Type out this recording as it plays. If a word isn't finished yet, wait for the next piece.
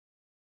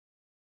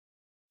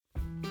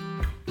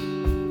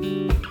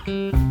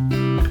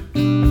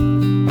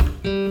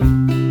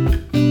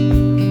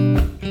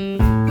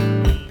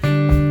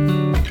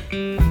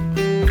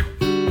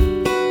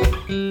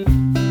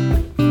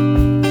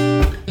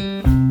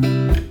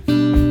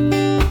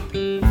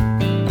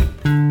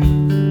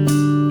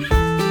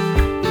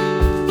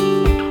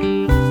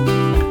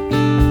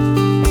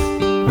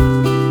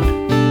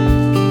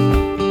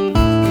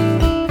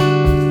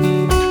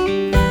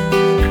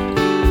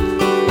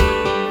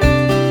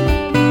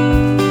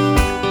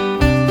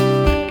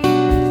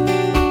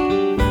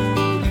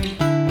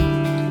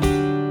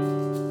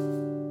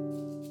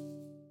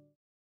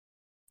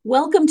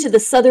Welcome to the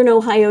Southern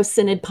Ohio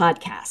Synod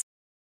Podcast.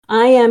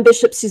 I am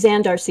Bishop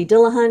Suzanne Darcy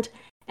Dillahunt,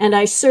 and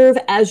I serve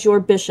as your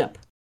bishop,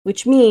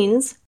 which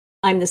means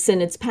I'm the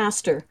Synod's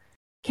pastor,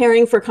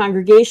 caring for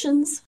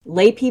congregations,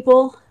 lay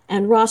people,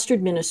 and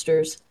rostered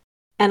ministers,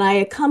 and I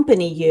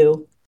accompany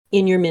you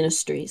in your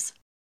ministries.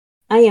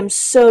 I am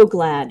so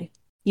glad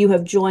you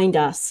have joined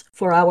us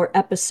for our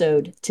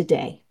episode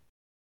today.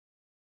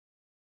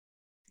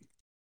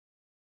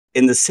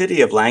 In the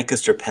city of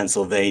Lancaster,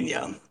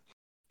 Pennsylvania,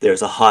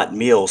 there's a hot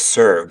meal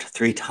served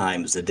 3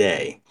 times a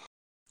day,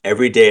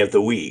 every day of the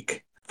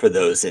week, for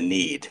those in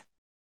need.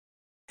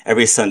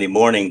 Every Sunday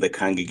morning, the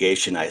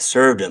congregation I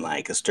served in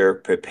Lancaster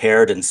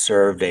prepared and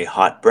served a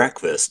hot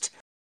breakfast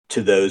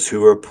to those who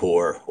were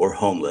poor or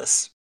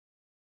homeless.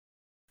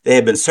 They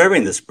had been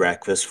serving this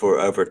breakfast for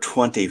over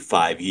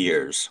 25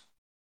 years.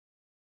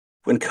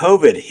 When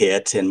COVID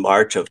hit in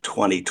March of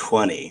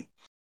 2020,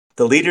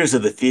 the leaders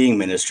of the feeding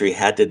ministry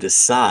had to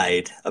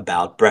decide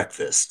about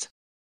breakfast.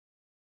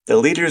 The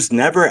leaders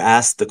never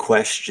asked the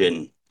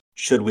question,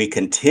 should we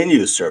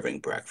continue serving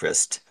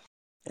breakfast?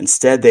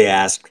 Instead, they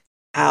asked,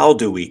 how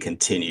do we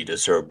continue to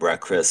serve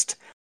breakfast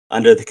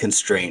under the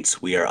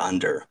constraints we are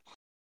under?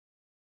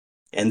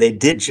 And they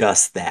did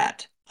just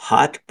that.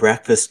 Hot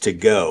breakfast to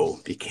go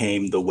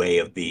became the way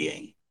of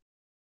being.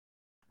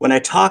 When I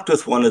talked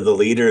with one of the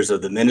leaders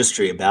of the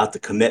ministry about the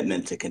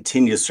commitment to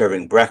continue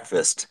serving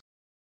breakfast,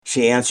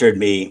 she answered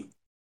me,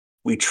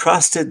 we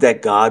trusted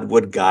that God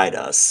would guide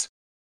us,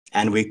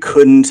 and we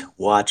couldn't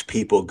watch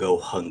people go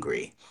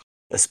hungry,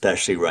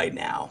 especially right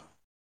now.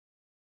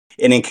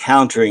 In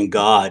encountering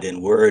God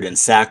in word and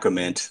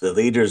sacrament, the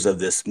leaders of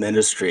this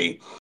ministry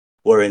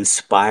were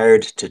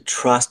inspired to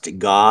trust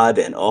God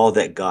and all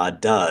that God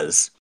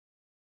does,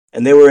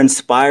 and they were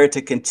inspired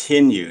to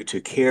continue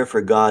to care for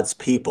God's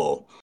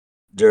people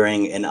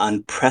during an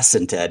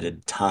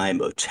unprecedented time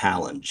of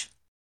challenge.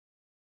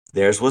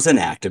 Theirs was an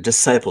act of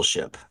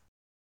discipleship.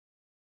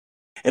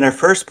 In our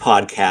first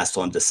podcast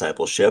on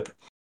discipleship,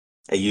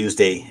 I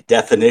used a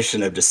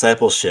definition of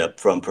discipleship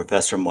from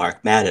Professor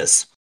Mark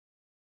Mattis.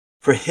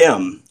 For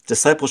him,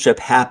 discipleship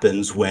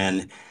happens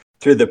when,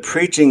 through the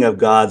preaching of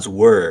God's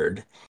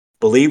word,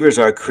 believers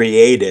are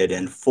created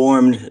and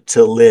formed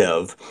to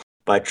live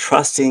by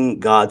trusting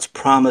God's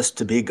promise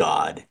to be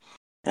God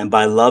and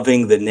by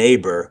loving the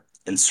neighbor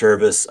in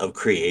service of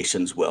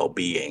creation's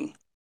well-being.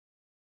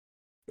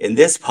 In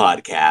this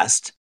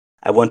podcast,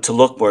 I want to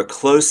look more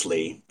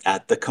closely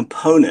at the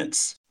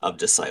components of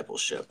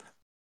discipleship.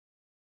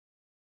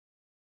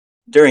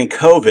 During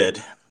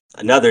COVID,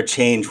 another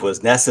change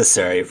was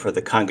necessary for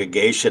the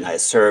congregation I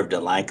served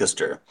in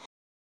Lancaster.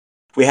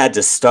 We had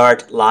to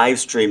start live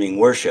streaming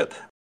worship.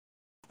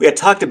 We had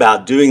talked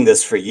about doing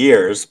this for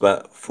years,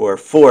 but were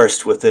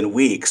forced within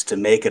weeks to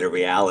make it a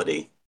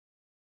reality.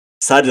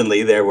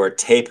 Suddenly, there were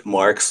tape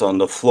marks on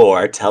the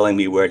floor telling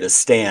me where to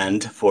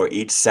stand for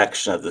each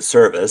section of the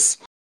service.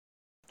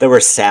 There were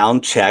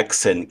sound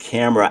checks and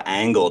camera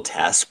angle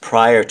tests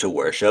prior to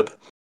worship,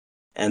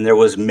 and there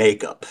was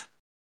makeup.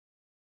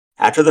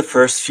 After the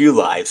first few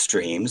live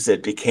streams,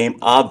 it became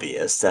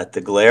obvious that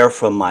the glare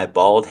from my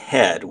bald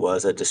head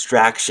was a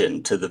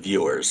distraction to the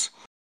viewers.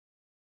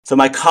 So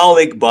my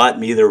colleague bought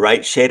me the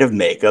right shade of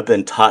makeup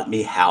and taught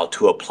me how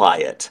to apply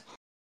it.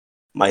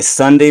 My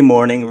Sunday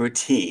morning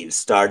routine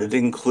started to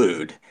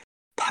include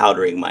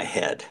powdering my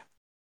head.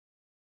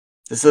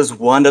 This is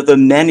one of the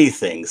many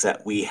things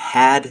that we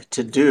had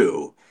to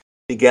do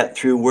to get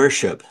through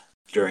worship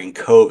during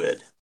COVID.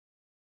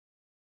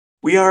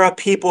 We are a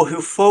people who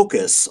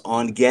focus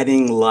on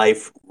getting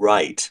life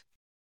right.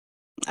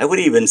 I would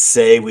even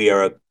say we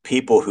are a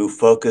people who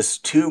focus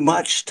too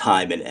much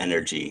time and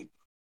energy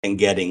in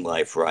getting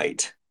life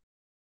right.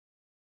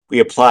 We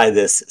apply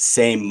this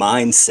same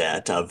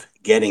mindset of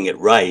getting it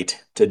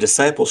right to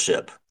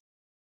discipleship.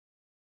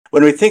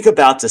 When we think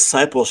about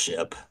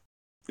discipleship,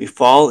 we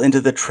fall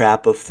into the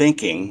trap of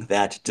thinking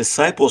that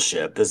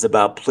discipleship is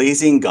about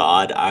pleasing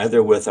God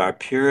either with our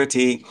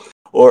purity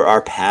or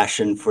our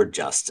passion for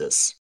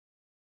justice.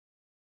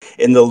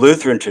 In the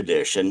Lutheran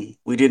tradition,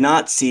 we do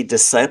not see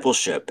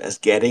discipleship as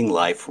getting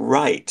life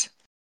right.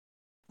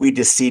 We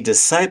see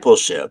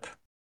discipleship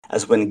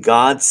as when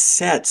God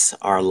sets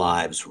our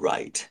lives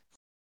right.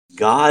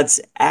 God's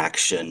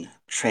action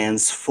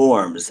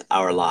transforms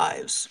our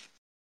lives.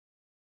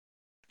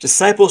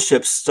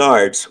 Discipleship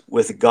starts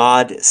with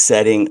God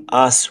setting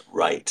us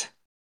right.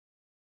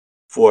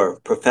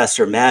 For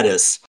Professor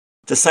Mattis,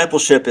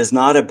 discipleship is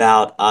not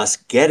about us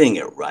getting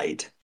it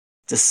right.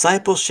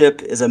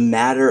 Discipleship is a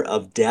matter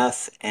of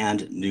death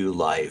and new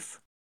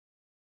life.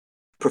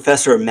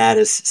 Professor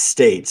Mattis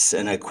states,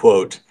 and I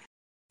quote,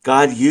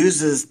 God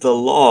uses the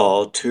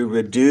law to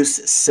reduce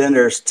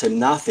sinners to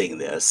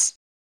nothingness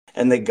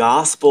and the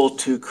gospel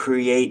to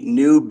create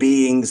new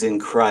beings in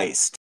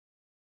Christ.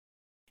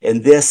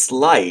 In this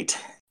light,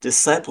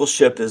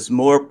 discipleship is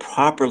more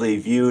properly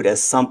viewed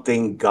as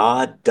something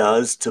God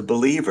does to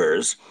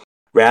believers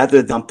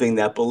rather than something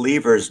that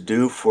believers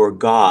do for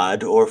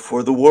God or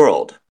for the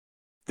world.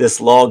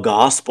 This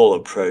law-gospel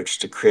approach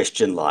to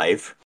Christian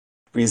life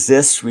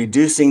resists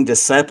reducing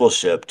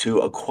discipleship to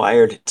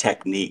acquired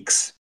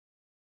techniques.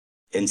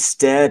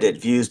 Instead,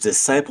 it views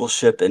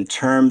discipleship in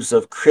terms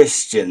of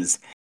Christians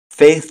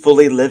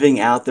faithfully living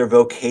out their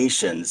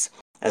vocations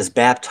as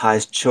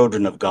baptized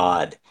children of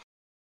God.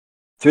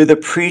 Through the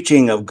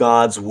preaching of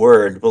God's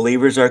word,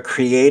 believers are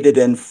created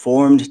and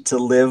formed to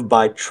live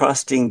by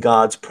trusting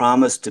God's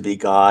promise to be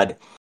God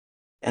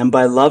and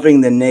by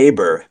loving the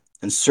neighbor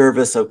in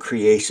service of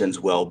creation's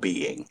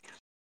well-being.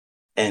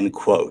 End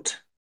quote.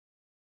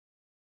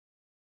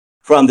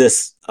 From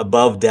this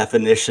above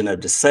definition of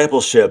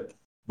discipleship,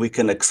 we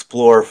can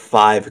explore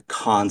 5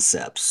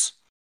 concepts.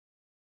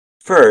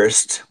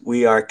 First,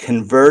 we are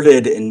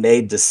converted and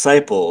made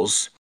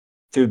disciples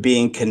through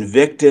being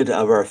convicted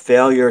of our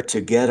failure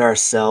to get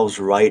ourselves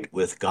right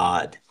with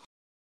God.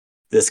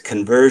 This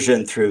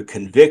conversion through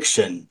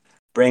conviction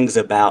brings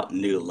about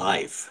new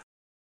life.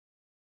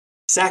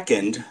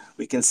 Second,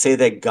 we can say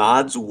that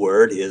God's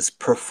word is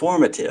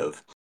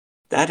performative.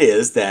 That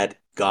is, that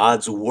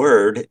God's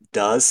word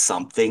does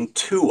something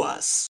to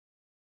us.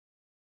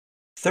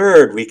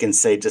 Third, we can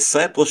say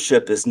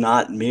discipleship is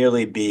not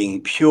merely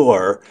being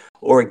pure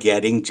or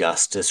getting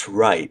justice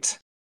right.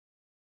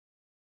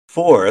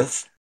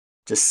 Fourth,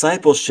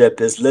 discipleship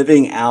is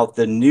living out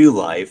the new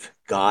life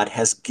God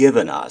has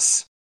given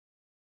us.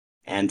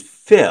 And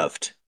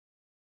fifth,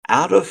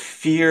 out of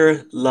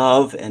fear,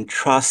 love, and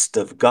trust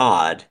of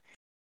God,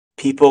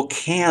 people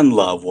can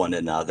love one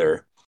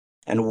another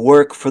and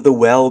work for the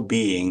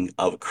well-being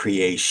of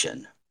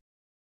creation.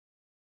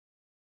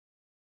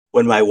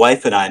 When my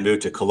wife and I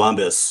moved to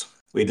Columbus,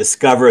 we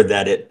discovered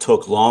that it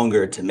took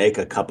longer to make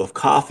a cup of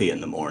coffee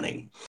in the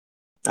morning.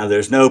 Now,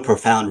 there's no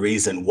profound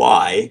reason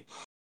why.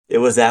 It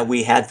was that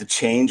we had to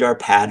change our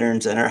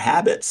patterns and our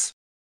habits.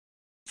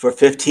 For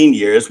 15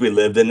 years, we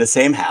lived in the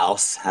same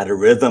house, had a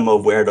rhythm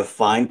of where to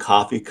find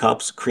coffee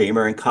cups,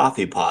 creamer, and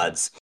coffee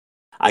pods.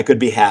 I could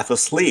be half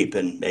asleep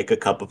and make a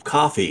cup of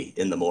coffee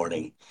in the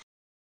morning.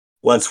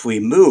 Once we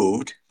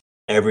moved,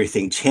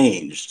 everything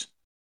changed.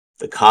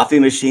 The coffee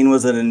machine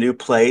was in a new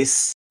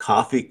place.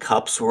 Coffee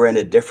cups were in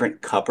a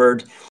different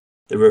cupboard.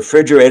 The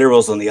refrigerator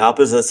was on the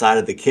opposite side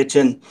of the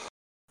kitchen.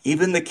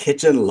 Even the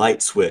kitchen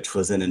light switch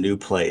was in a new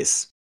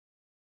place.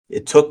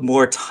 It took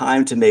more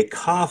time to make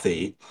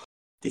coffee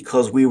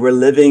because we were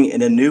living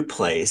in a new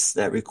place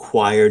that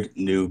required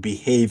new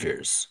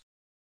behaviors.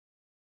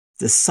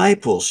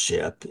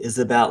 Discipleship is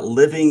about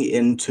living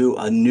into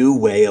a new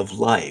way of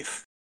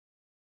life.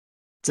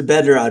 To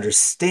better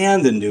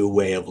understand the new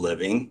way of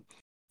living,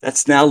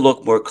 let's now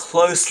look more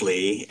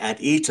closely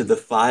at each of the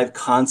 5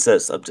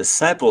 concepts of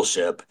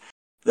discipleship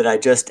that I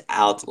just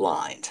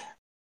outlined.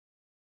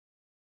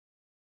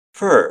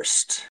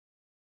 First,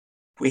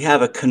 we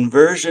have a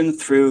conversion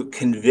through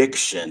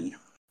conviction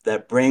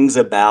that brings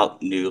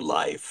about new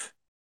life.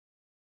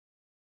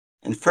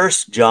 In 1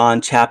 John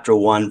chapter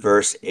 1,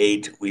 verse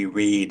 8, we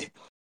read,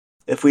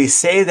 "If we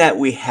say that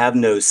we have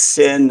no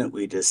sin,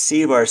 we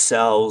deceive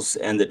ourselves,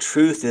 and the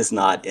truth is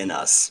not in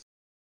us."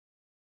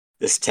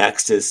 This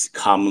text is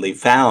commonly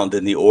found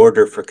in the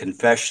order for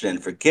confession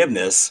and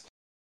forgiveness,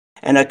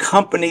 and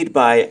accompanied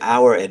by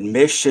our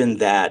admission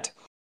that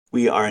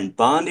we are in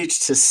bondage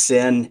to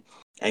sin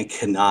and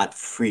cannot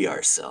free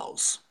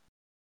ourselves.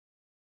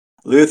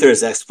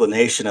 Luther's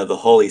explanation of the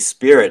Holy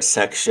Spirit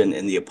section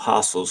in the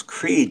Apostles'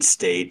 Creed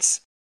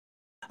states,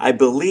 "I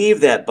believe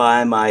that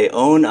by my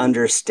own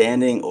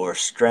understanding or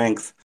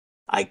strength,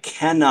 I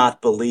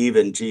cannot believe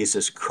in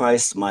Jesus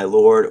Christ my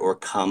Lord or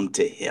come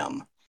to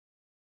him."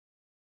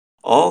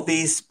 All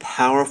these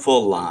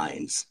powerful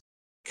lines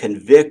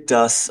convict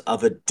us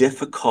of a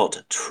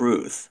difficult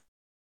truth.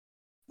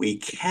 We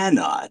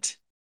cannot,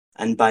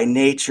 and by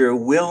nature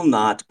will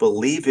not,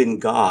 believe in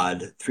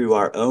God through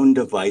our own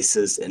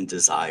devices and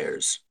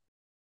desires.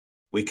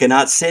 We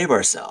cannot save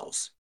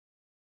ourselves.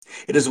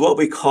 It is what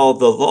we call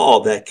the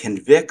law that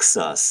convicts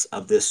us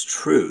of this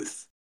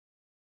truth.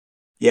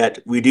 Yet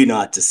we do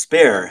not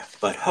despair,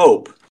 but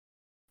hope.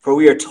 For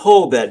we are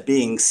told that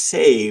being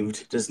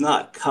saved does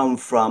not come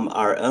from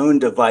our own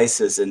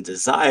devices and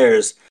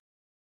desires,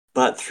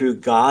 but through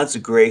God's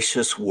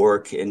gracious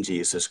work in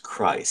Jesus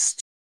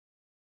Christ.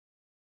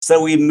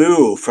 So we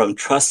move from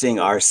trusting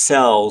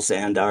ourselves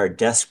and our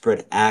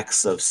desperate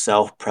acts of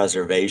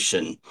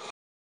self-preservation,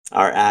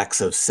 our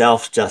acts of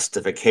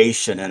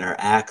self-justification, and our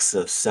acts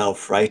of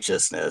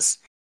self-righteousness.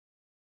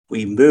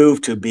 We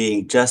move to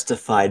being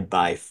justified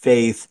by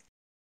faith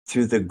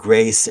through the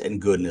grace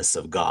and goodness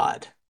of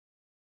God.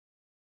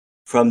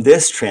 From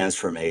this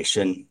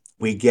transformation,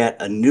 we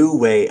get a new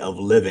way of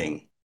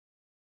living.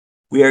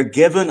 We are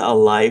given a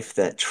life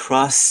that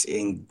trusts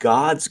in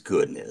God's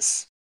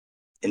goodness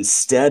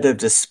instead of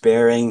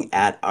despairing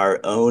at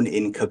our own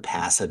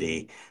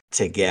incapacity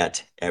to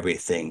get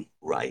everything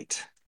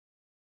right.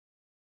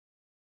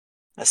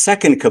 A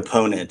second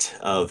component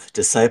of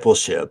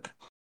discipleship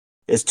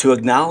is to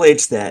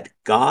acknowledge that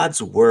God's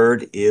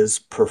word is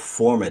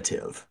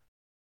performative.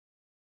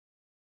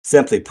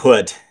 Simply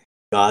put,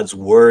 God's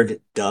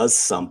word does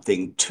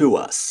something to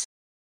us.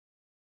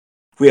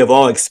 We have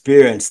all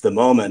experienced the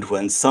moment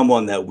when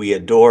someone that we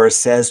adore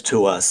says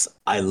to us,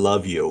 "I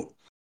love you."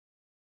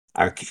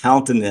 Our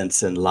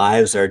countenance and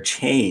lives are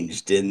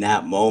changed in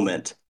that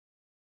moment.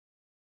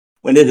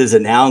 When it is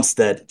announced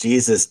that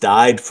Jesus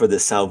died for the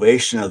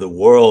salvation of the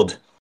world,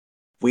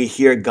 we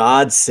hear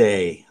God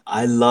say,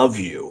 "I love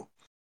you."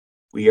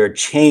 We are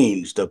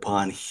changed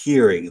upon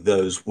hearing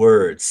those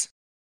words.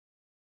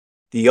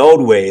 The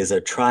old ways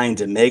of trying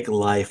to make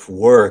life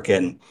work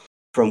and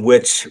from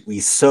which we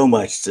so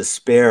much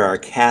despair are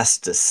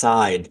cast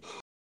aside.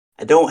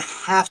 I don't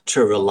have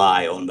to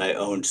rely on my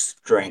own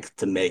strength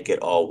to make it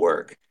all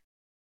work.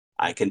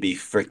 I can be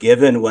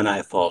forgiven when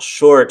I fall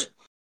short.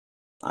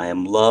 I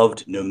am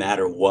loved no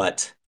matter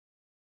what.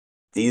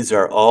 These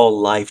are all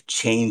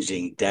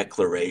life-changing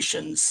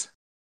declarations.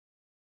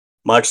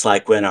 Much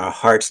like when our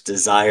heart's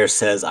desire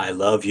says, "I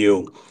love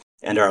you,"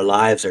 and our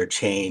lives are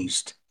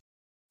changed,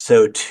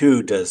 so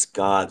too does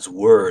God's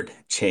word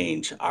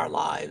change our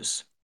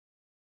lives.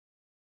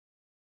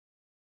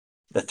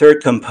 The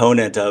third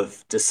component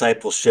of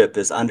discipleship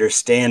is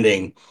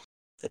understanding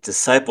that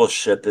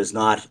discipleship is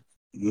not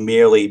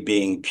merely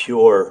being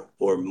pure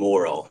or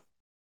moral.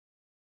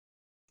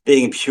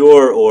 Being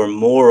pure or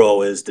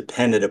moral is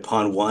dependent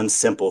upon one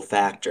simple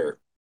factor: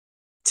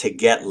 to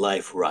get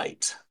life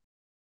right.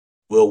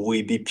 Will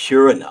we be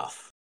pure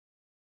enough?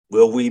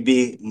 Will we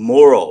be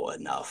moral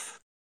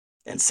enough?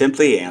 And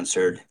simply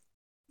answered,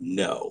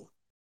 no.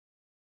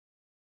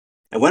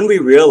 And when we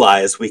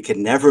realize we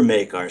can never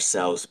make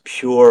ourselves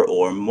pure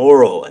or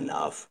moral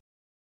enough,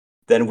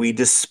 then we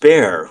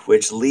despair,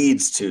 which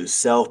leads to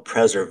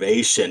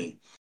self-preservation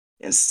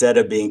instead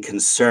of being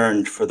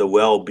concerned for the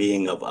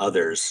well-being of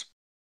others.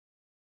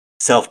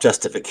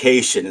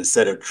 Self-justification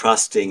instead of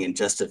trusting in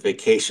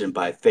justification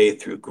by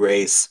faith through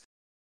grace,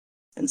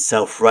 and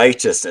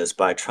self-righteousness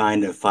by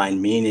trying to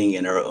find meaning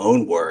in our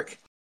own work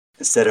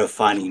instead of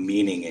finding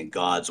meaning in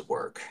God's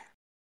work.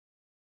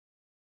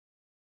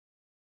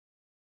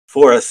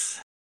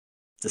 Fourth,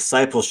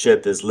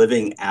 discipleship is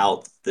living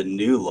out the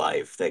new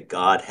life that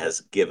God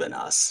has given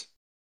us.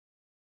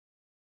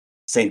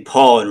 St.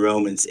 Paul in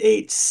Romans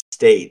 8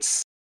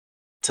 states,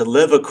 "To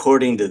live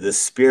according to the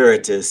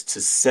Spirit is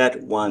to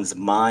set one's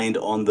mind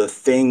on the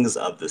things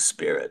of the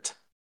Spirit."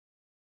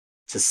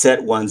 To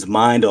set one's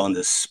mind on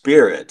the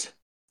Spirit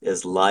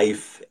is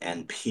life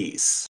and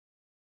peace.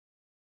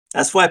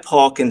 That's why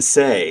Paul can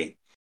say,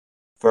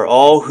 "For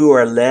all who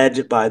are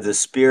led by the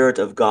Spirit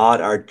of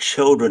God are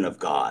children of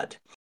God.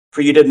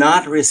 For you did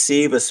not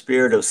receive a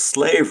spirit of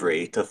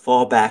slavery to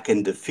fall back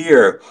into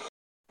fear,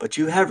 but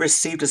you have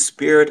received a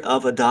spirit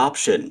of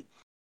adoption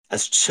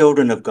as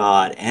children of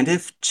God, and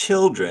if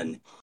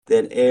children,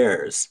 then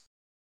heirs,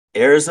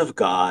 heirs of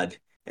God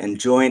and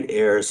joint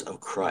heirs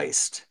of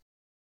Christ."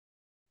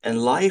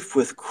 And life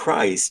with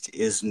Christ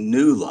is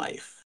new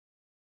life,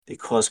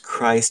 because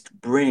Christ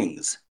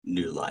brings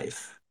new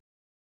life.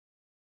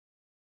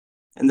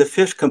 And the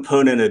fifth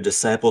component of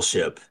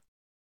discipleship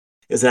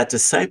is that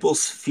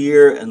disciples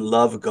fear and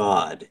love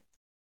God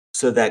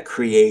so that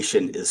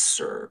creation is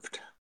served.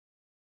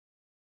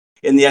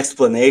 In the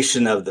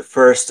explanation of the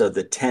first of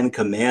the 10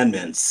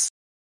 Commandments,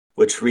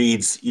 which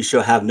reads, "You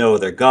shall have no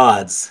other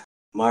gods,"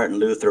 Martin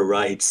Luther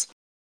writes,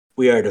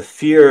 "We are to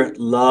fear,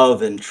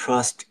 love, and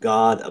trust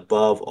God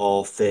above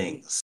all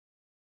things."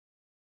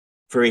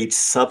 For each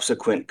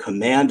subsequent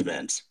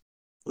commandment,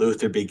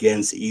 Luther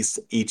begins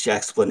each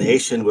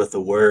explanation with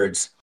the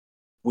words,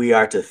 "We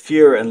are to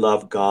fear and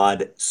love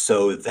God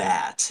so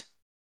that."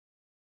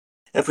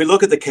 If we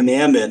look at the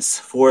commandments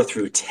 4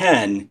 through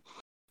 10,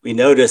 we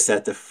notice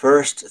that the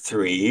first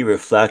 3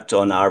 reflect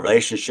on our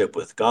relationship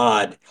with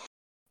God,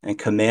 and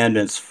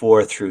commandments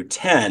 4 through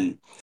 10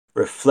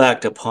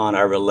 reflect upon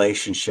our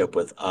relationship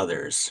with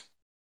others.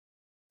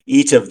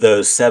 Each of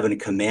those 7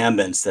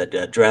 commandments that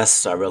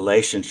address our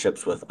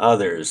relationships with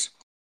others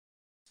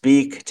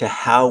speak to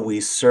how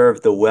we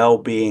serve the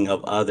well-being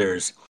of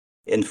others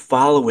in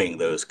following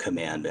those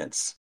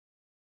commandments.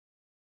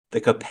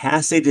 The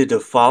capacity to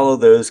follow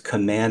those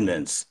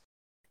commandments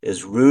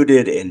is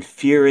rooted in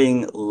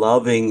fearing,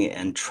 loving,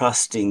 and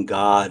trusting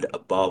God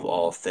above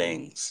all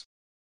things.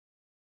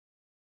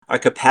 Our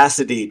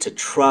capacity to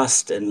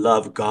trust and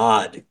love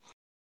God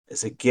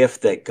is a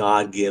gift that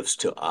God gives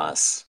to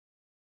us.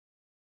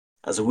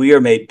 As we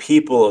are made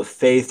people of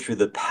faith through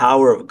the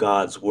power of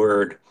God's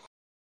word,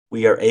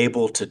 we are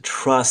able to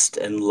trust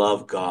and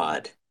love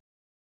God.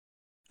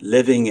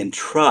 Living in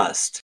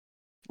trust,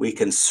 we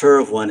can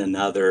serve one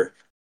another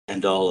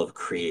and all of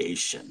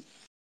creation.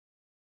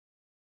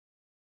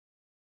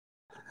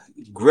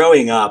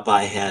 Growing up,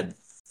 I had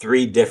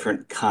 3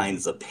 different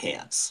kinds of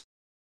pants.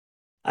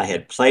 I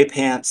had play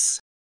pants,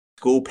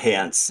 school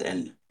pants,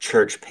 and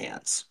church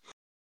pants.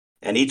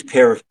 And each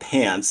pair of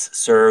pants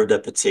served a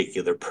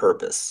particular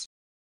purpose.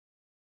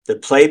 The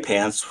play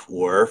pants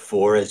were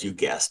for, as you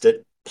guessed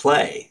it,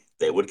 play.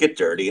 They would get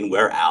dirty and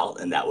wear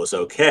out, and that was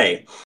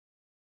okay.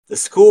 The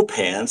school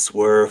pants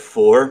were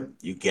for,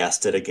 you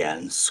guessed it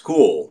again,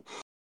 school.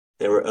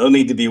 They were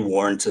only to be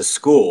worn to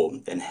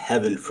school, and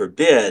heaven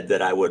forbid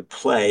that I would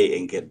play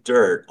and get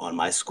dirt on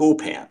my school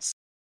pants.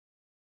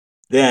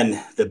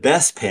 Then the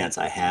best pants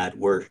I had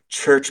were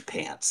church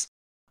pants,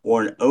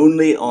 worn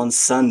only on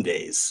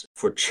Sundays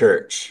for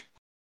church.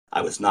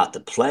 I was not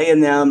to play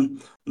in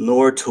them,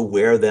 nor to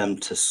wear them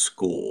to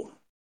school.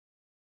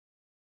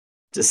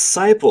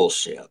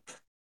 Discipleship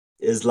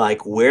is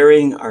like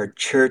wearing our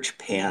church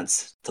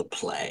pants to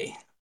play.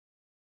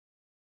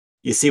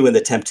 You see, when the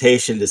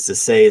temptation is to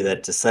say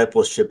that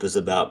discipleship is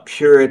about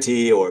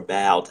purity or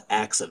about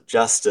acts of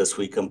justice,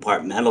 we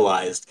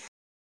compartmentalize.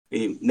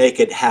 We make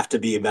it have to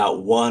be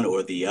about one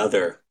or the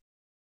other.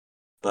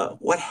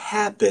 But what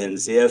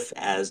happens if,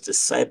 as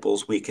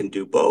disciples, we can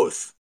do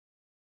both?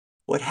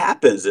 What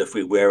happens if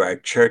we wear our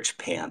church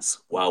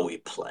pants while we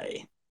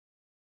play?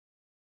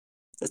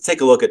 Let's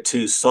take a look at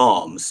 2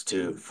 Psalms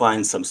to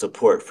find some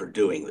support for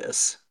doing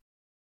this.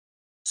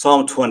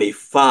 Psalm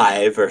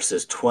 25,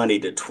 verses 20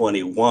 to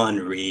 21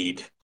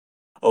 read,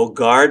 O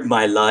guard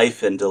my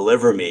life and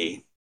deliver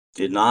me.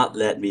 Do not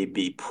let me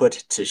be put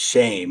to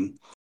shame,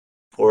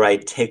 for I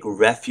take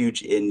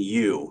refuge in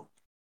you.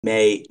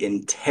 May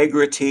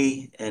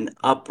integrity and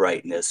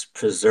uprightness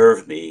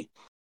preserve me,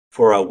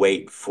 for I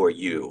wait for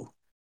you.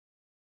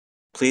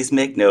 Please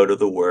make note of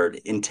the word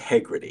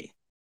integrity.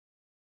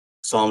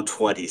 Psalm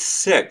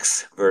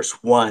 26, verse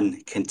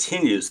 1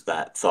 continues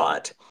that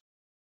thought.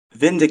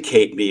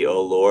 Vindicate me,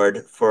 O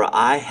Lord, for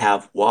I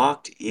have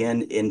walked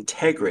in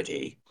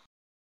integrity,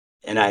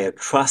 and I have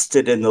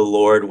trusted in the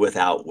Lord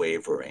without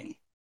wavering.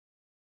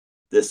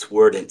 This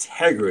word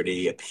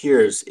integrity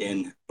appears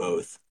in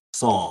both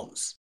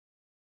Psalms.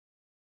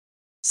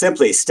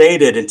 Simply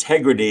stated,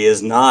 integrity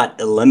is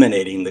not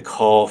eliminating the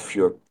call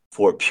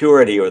for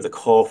purity or the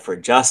call for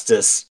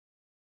justice,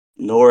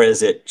 nor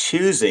is it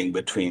choosing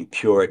between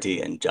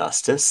purity and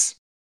justice.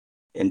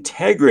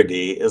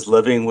 Integrity is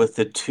living with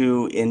the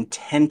two in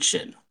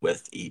tension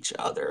with each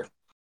other.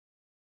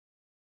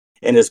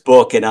 In his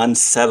book, An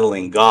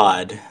Unsettling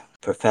God,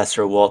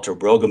 Professor Walter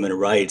Brueggemann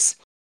writes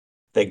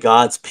that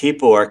God's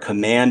people are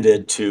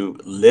commanded to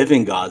live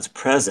in God's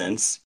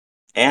presence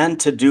and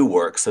to do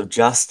works of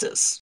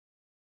justice.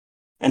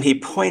 And he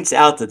points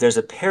out that there's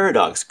a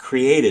paradox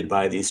created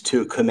by these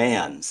two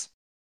commands.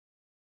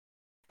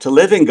 To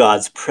live in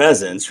God's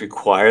presence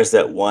requires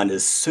that one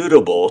is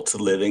suitable to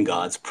live in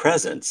God's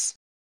presence.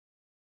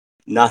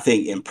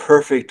 Nothing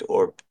imperfect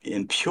or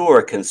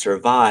impure can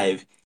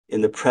survive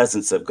in the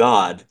presence of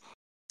God,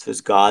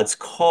 since God's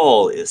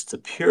call is to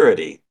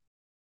purity.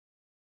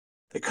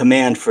 The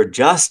command for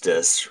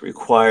justice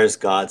requires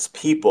God's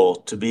people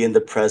to be in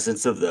the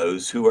presence of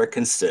those who are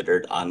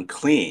considered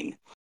unclean.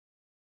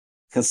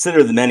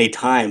 Consider the many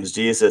times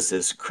Jesus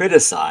is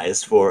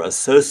criticized for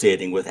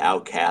associating with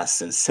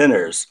outcasts and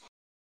sinners.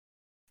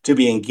 To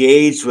be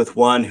engaged with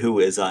one who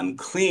is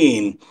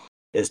unclean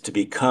is to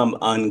become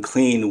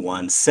unclean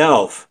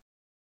oneself.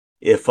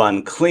 If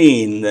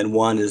unclean, then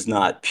one is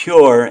not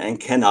pure and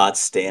cannot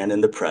stand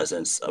in the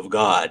presence of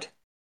God.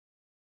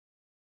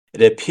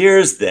 It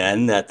appears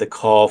then that the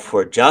call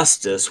for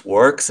justice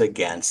works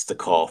against the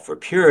call for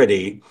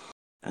purity,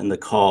 and the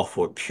call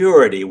for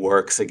purity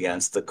works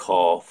against the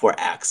call for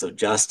acts of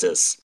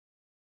justice.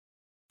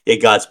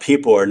 Yet God's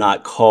people are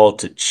not called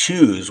to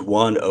choose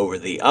one over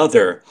the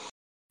other.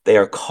 They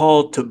are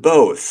called to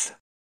both.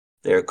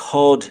 They are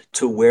called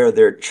to wear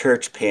their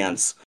church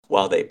pants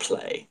while they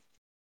play.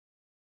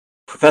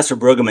 Professor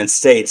Brueggemann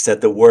states that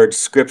the word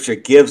Scripture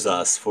gives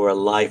us for a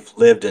life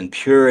lived in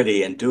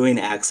purity and doing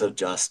acts of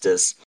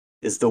justice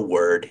is the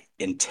word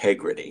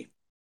integrity.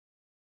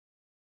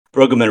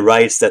 Brueggemann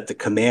writes that the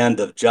command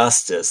of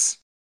justice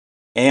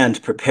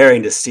and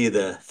preparing to see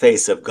the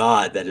face of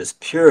God, that is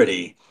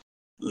purity,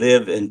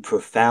 live in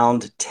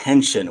profound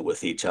tension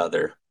with each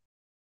other.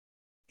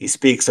 He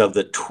speaks of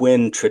the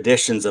twin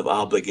traditions of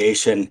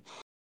obligation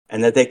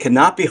and that they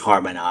cannot be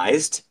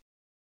harmonized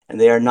and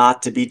they are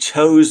not to be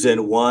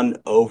chosen one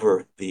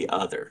over the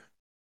other.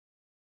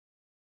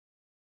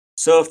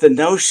 So if the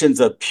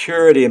notions of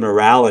purity and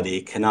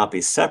morality cannot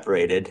be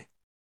separated,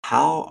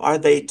 how are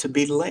they to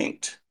be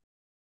linked?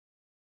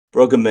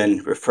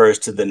 Brueggemann refers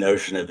to the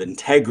notion of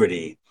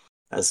integrity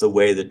as the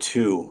way the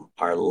two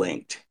are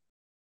linked.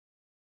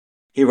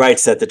 He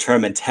writes that the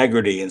term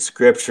integrity in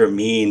Scripture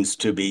means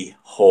to be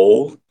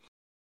whole,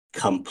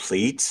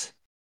 complete,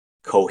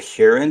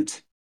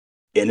 coherent,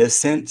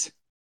 innocent,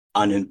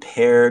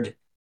 unimpaired,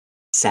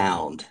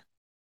 sound.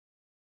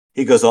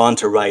 He goes on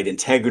to write,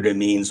 integrity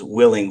means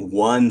willing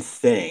one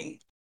thing,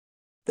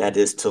 that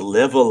is to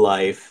live a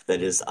life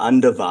that is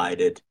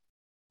undivided,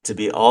 to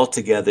be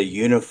altogether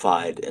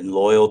unified in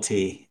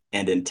loyalty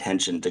and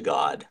intention to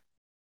God.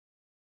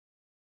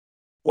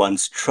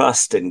 One's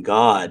trust in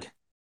God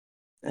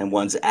and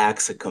one's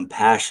acts of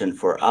compassion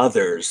for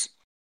others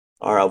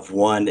are of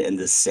one and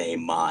the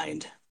same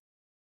mind.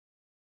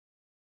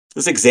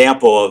 This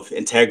example of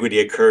integrity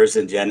occurs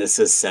in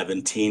Genesis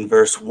 17,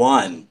 verse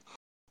 1,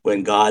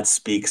 when God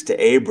speaks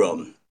to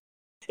Abram.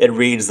 It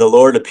reads, the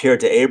Lord appeared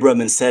to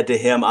Abram and said to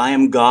him, I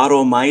am God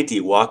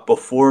Almighty, walk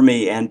before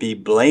me and be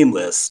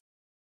blameless,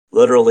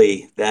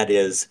 Literally, that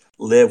is,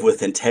 live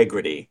with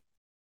integrity.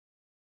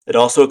 It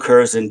also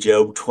occurs in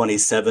Job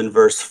 27,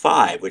 verse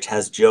 5, which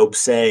has Job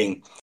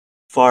saying,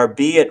 "Far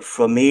be it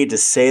from me to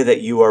say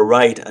that you are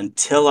right.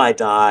 Until I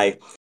die,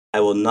 I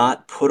will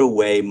not put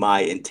away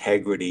my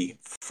integrity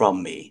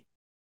from me."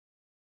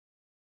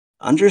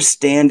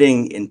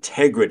 Understanding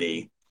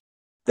integrity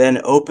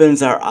then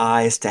opens our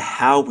eyes to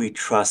how we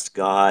trust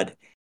God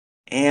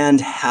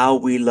and how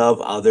we love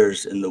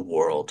others in the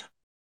world.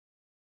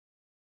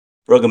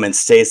 Brueggemann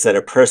states that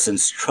a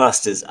person's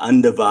trust is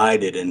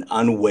undivided and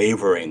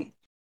unwavering.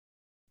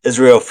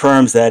 Israel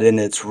affirms that in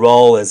its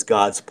role as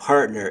God's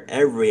partner,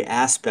 every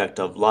aspect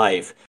of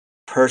life,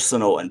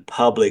 personal and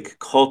public,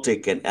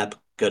 cultic and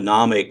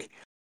economic,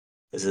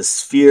 is a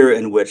sphere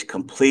in which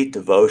complete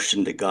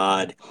devotion to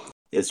God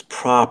is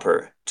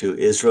proper to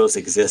Israel's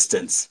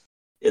existence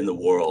in the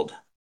world.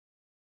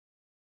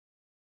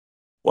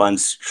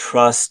 One's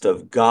trust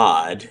of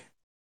God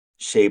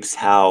shapes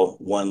how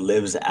one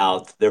lives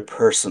out their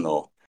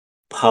personal,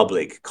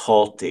 public,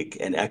 cultic,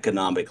 and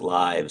economic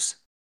lives.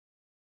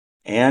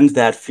 And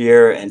that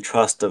fear and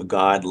trust of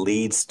God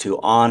leads to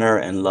honor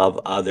and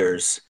love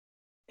others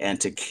and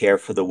to care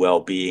for the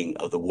well-being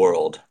of the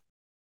world.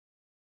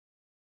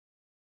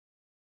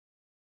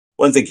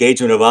 One's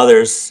engagement of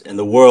others in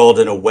the world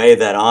in a way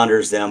that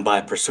honors them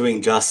by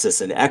pursuing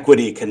justice and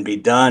equity can be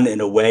done in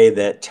a way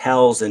that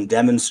tells and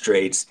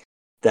demonstrates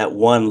that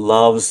one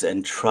loves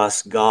and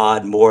trusts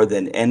God more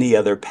than any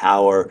other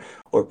power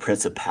or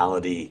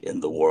principality in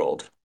the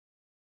world.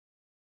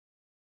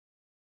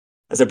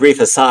 As a brief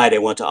aside, I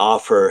want to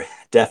offer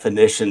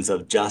definitions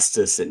of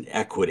justice and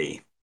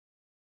equity.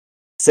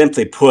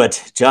 Simply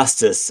put,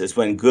 justice is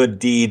when good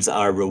deeds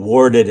are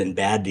rewarded and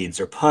bad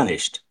deeds are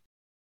punished.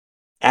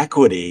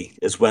 Equity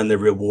is when the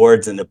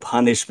rewards and the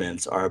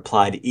punishments are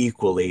applied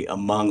equally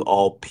among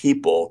all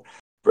people,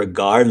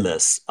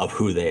 regardless of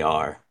who they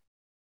are.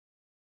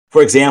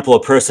 For example,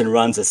 a person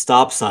runs a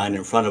stop sign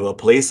in front of a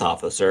police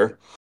officer.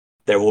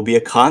 There will be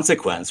a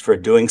consequence for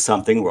doing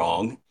something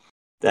wrong.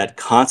 That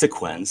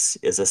consequence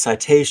is a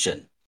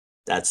citation.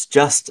 That's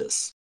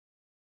justice.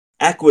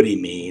 Equity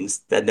means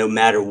that no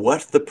matter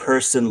what the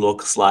person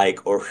looks like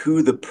or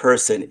who the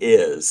person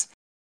is,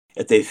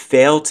 if they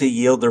fail to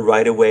yield the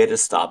right of way at a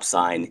stop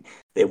sign,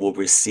 they will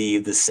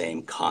receive the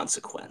same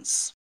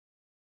consequence.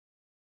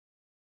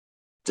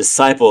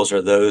 Disciples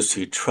are those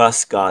who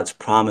trust God's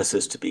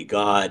promises to be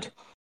God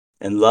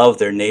and love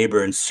their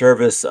neighbor in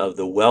service of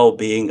the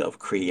well-being of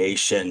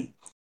creation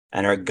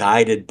and are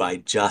guided by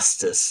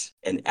justice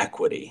and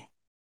equity.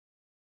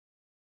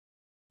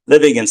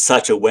 Living in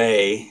such a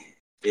way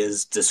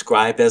is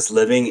described as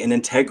living in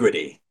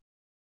integrity.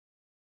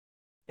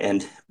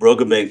 And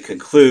Brueggemann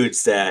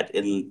concludes that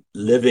in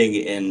living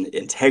in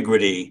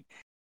integrity,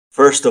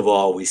 first of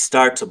all, we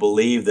start to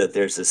believe that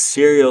there's a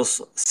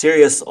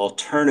serious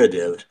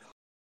alternative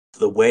to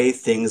the way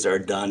things are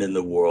done in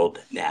the world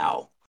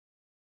now.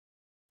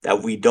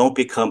 That we don't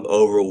become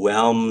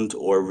overwhelmed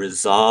or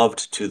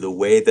resolved to the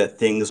way that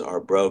things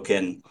are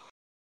broken,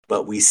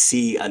 but we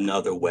see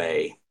another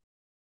way.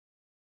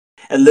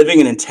 And living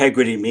in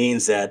integrity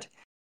means that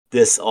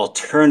this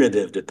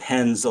alternative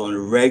depends on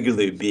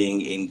regularly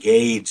being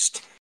engaged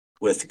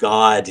with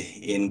God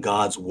in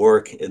God's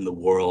work in the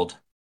world.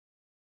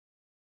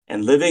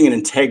 And living in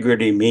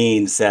integrity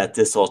means that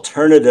this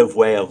alternative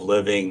way of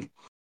living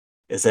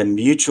is a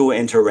mutual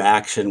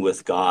interaction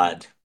with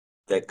God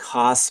that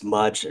costs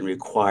much and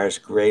requires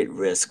great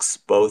risks,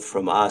 both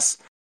from us,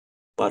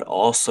 but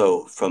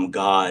also from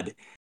God,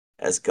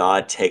 as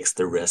God takes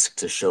the risk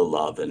to show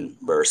love and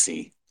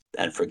mercy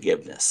and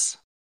forgiveness.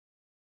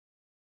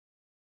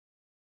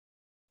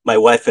 My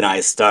wife and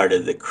I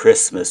started the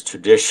Christmas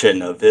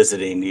tradition of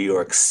visiting New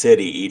York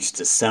City each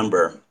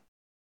December.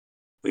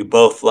 We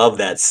both love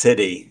that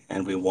city,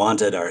 and we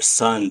wanted our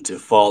son to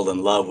fall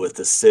in love with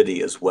the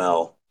city as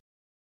well.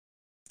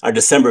 Our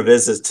December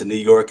visits to New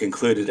York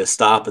included a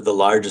stop at the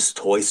largest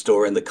toy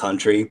store in the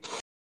country,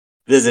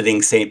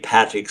 visiting St.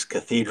 Patrick's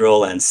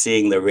Cathedral, and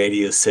seeing the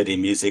Radio City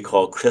Music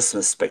Hall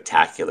Christmas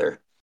Spectacular.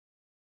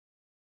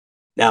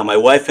 Now, my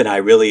wife and I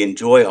really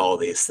enjoy all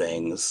these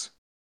things,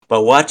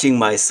 but watching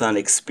my son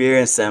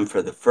experience them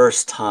for the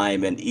first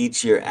time and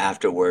each year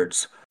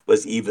afterwards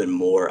was even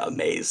more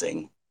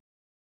amazing.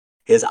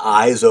 His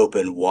eyes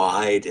opened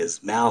wide,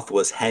 his mouth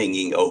was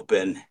hanging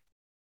open.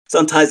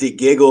 Sometimes he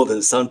giggled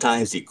and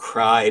sometimes he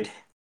cried.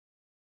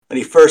 When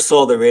he first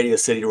saw the Radio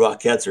City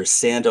Rockettes or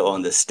Santa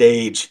on the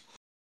stage,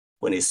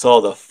 when he saw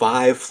the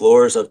 5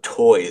 floors of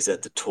toys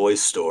at the toy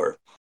store,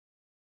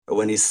 or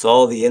when he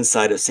saw the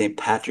inside of St.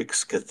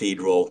 Patrick's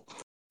Cathedral,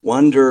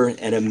 wonder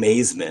and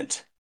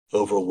amazement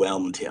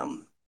overwhelmed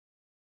him.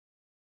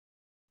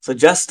 So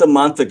just a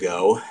month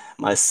ago,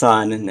 my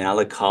son, now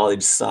a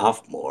college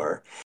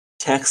sophomore,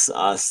 texts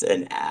us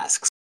and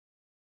asks,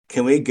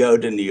 "Can we go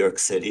to New York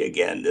City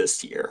again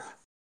this year?"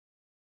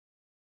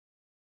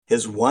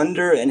 His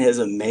wonder and his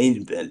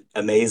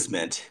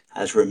amazement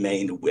has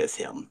remained with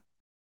him.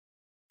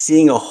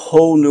 Seeing a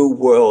whole new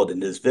world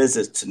in his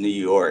visits to New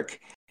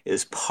York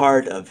is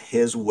part of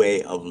his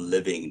way of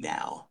living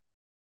now.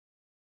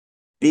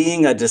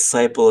 Being a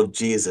disciple of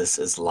Jesus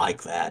is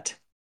like that.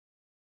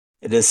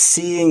 It is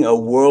seeing a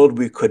world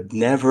we could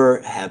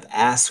never have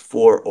asked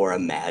for or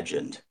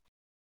imagined.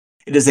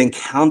 It is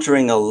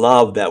encountering a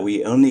love that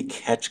we only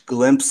catch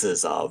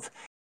glimpses of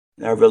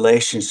in our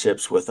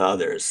relationships with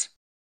others.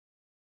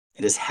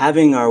 It is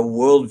having our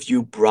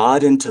worldview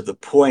broadened to the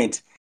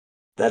point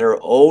that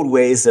our old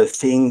ways of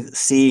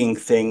seeing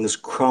things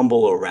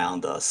crumble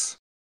around us.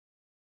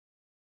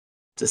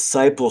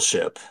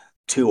 Discipleship,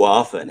 too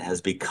often,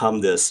 has become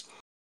this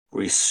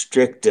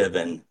restrictive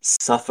and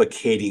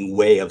suffocating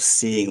way of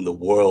seeing the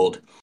world.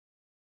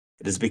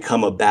 It has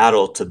become a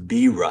battle to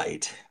be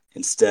right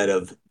instead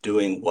of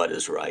doing what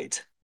is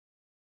right.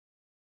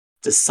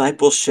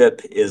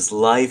 Discipleship is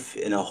life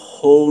in a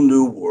whole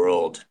new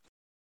world,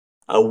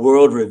 a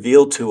world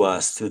revealed to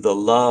us through the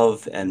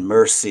love and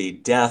mercy,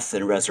 death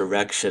and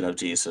resurrection of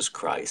Jesus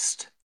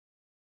Christ.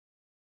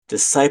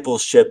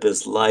 Discipleship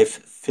is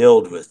life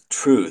filled with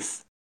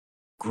truth,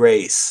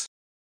 grace,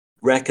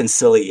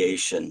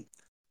 reconciliation,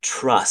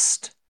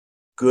 trust,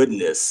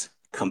 goodness,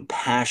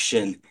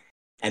 compassion,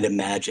 and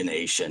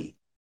imagination.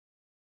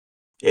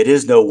 It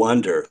is no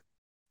wonder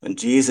when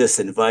Jesus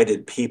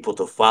invited people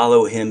to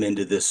follow him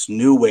into this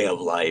new way of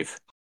life,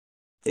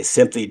 they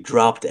simply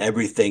dropped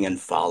everything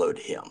and followed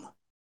him.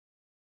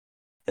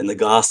 In the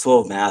Gospel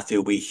of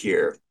Matthew, we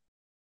hear,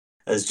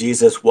 as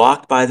Jesus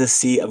walked by the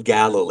Sea of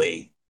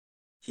Galilee,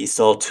 he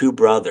saw two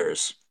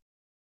brothers,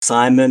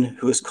 Simon,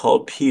 who is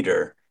called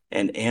Peter,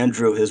 and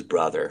Andrew, his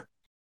brother.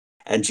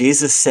 And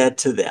Jesus said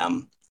to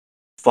them,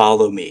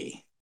 "Follow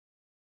me."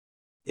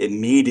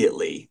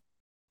 Immediately,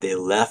 they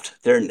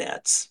left their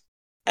nets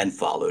and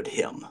followed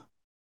him.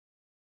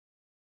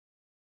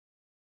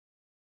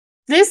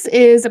 This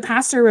is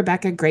Pastor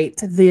Rebecca Great,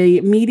 the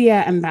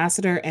media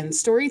ambassador and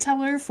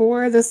storyteller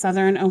for the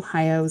Southern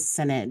Ohio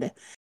Synod.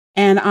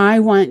 And I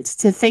want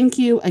to thank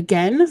you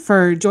again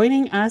for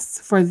joining us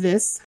for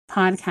this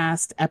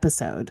podcast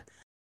episode.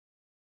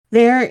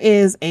 There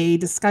is a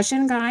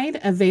discussion guide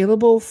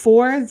available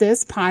for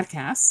this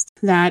podcast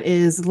that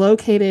is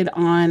located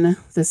on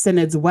the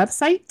Synod's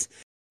website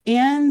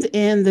and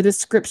in the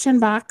description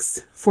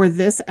box for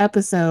this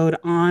episode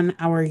on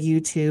our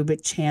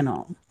YouTube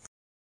channel.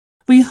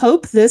 We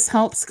hope this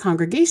helps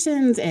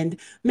congregations and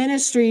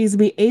ministries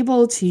be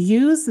able to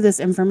use this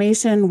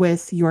information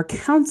with your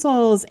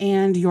councils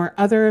and your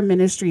other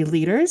ministry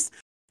leaders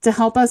to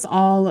help us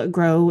all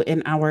grow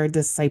in our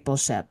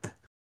discipleship.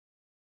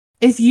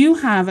 If you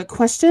have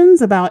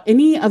questions about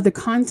any of the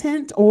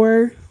content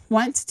or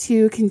want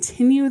to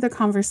continue the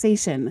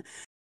conversation,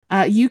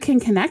 you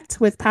can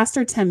connect with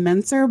Pastor Tim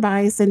Menser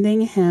by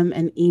sending him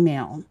an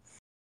email.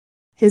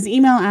 His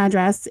email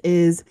address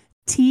is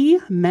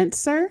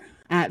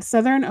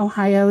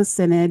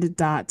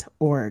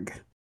tmentser@southernohiosynod.org.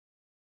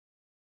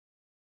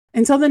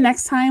 Until the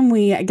next time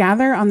we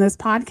gather on this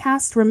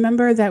podcast,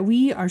 remember that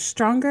we are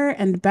stronger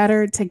and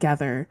better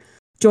together,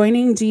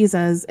 joining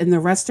Jesus in the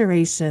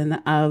restoration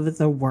of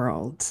the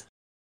world.